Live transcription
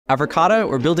At Verkada,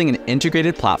 we're building an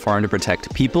integrated platform to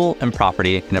protect people and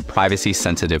property in a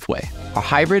privacy-sensitive way. Our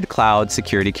hybrid cloud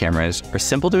security cameras are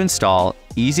simple to install,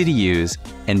 easy to use,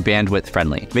 and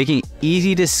bandwidth-friendly, making it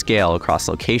easy to scale across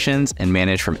locations and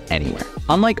manage from anywhere.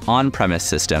 Unlike on-premise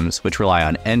systems, which rely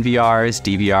on NVRs,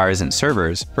 DVRs, and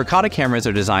servers, Verkada cameras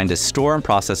are designed to store and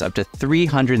process up to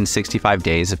 365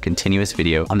 days of continuous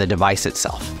video on the device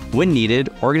itself. When needed,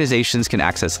 organizations can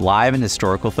access live and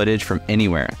historical footage from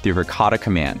anywhere through Verkada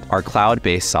Command, our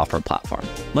cloud-based software platform.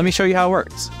 Let me show you how it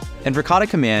works. In Verkada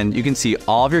Command, you can see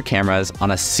all of your cameras on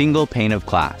a single pane of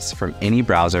glass from any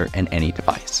browser and any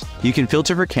device. You can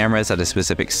filter for cameras at a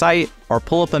specific site or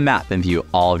pull up a map and view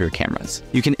all of your cameras.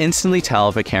 You can instantly tell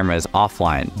if a camera is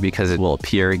offline because it will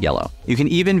appear yellow. You can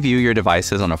even view your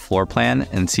devices on a floor plan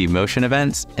and see motion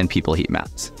events and people heat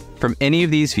maps. From any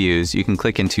of these views, you can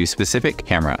click into a specific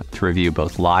camera to review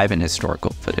both live and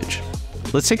historical footage.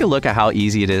 Let's take a look at how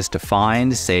easy it is to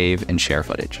find, save, and share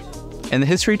footage. In the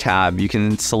History tab, you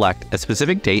can select a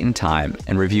specific date and time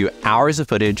and review hours of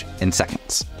footage in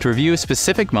seconds. To review a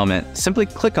specific moment, simply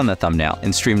click on the thumbnail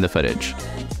and stream the footage.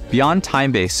 Beyond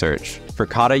time-based search,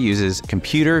 Verkada uses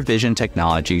computer vision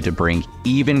technology to bring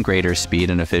even greater speed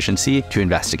and efficiency to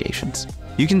investigations.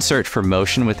 You can search for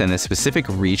motion within a specific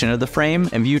region of the frame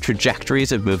and view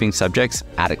trajectories of moving subjects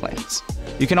at a glance.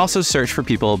 You can also search for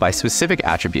people by specific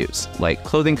attributes like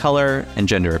clothing color and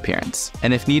gender appearance.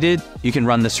 And if needed, you can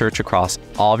run the search across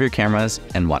all of your cameras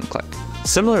in one click.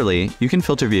 Similarly, you can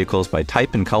filter vehicles by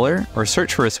type and color or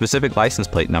search for a specific license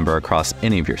plate number across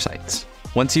any of your sites.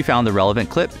 Once you found the relevant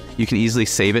clip, you can easily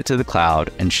save it to the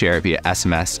cloud and share it via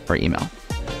SMS or email.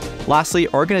 Lastly,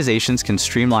 organizations can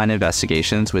streamline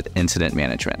investigations with incident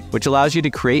management, which allows you to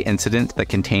create incidents that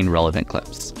contain relevant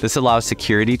clips. This allows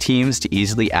security teams to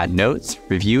easily add notes,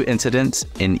 review incidents,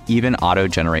 and even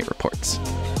auto-generate reports.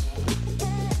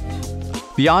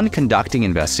 Beyond conducting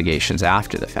investigations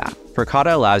after the fact,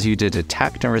 Verkada allows you to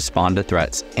detect and respond to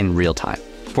threats in real time.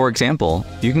 For example,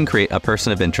 you can create a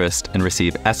person of interest and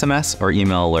receive SMS or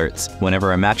email alerts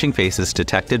whenever a matching face is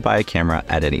detected by a camera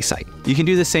at any site. You can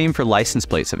do the same for license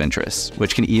plates of interest,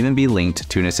 which can even be linked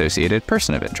to an associated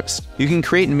person of interest. You can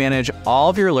create and manage all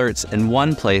of your alerts in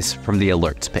one place from the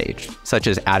alerts page, such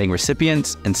as adding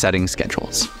recipients and setting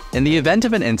schedules. In the event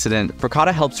of an incident,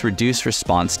 Verkada helps reduce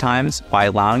response times by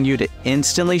allowing you to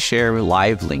instantly share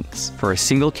live links for a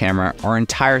single camera or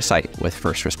entire site with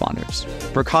first responders.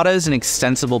 Verkada is an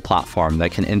extensible platform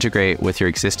that can integrate with your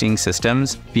existing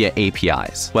systems via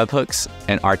APIs, webhooks,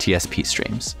 and RTSP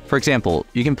streams. For example,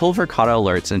 you can pull Verkada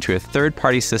alerts into a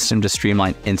third-party system to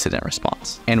streamline incident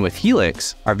response. And with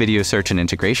Helix, our video search and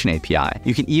integration API,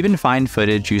 you can even find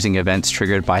footage using events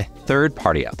triggered by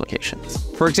third-party applications.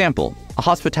 For example, a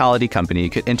hospitality company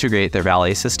could integrate their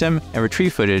valet system and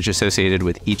retrieve footage associated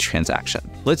with each transaction.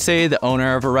 Let's say the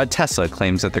owner of a red Tesla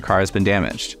claims that the car has been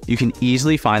damaged. You can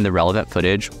easily find the relevant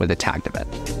footage with a tagged event.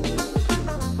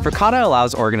 Verkada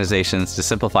allows organizations to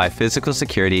simplify physical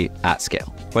security at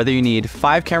scale. Whether you need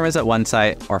 5 cameras at one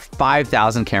site or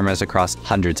 5,000 cameras across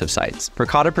hundreds of sites,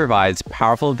 Verkada provides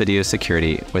powerful video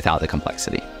security without the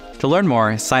complexity. To learn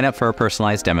more, sign up for a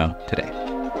personalized demo today.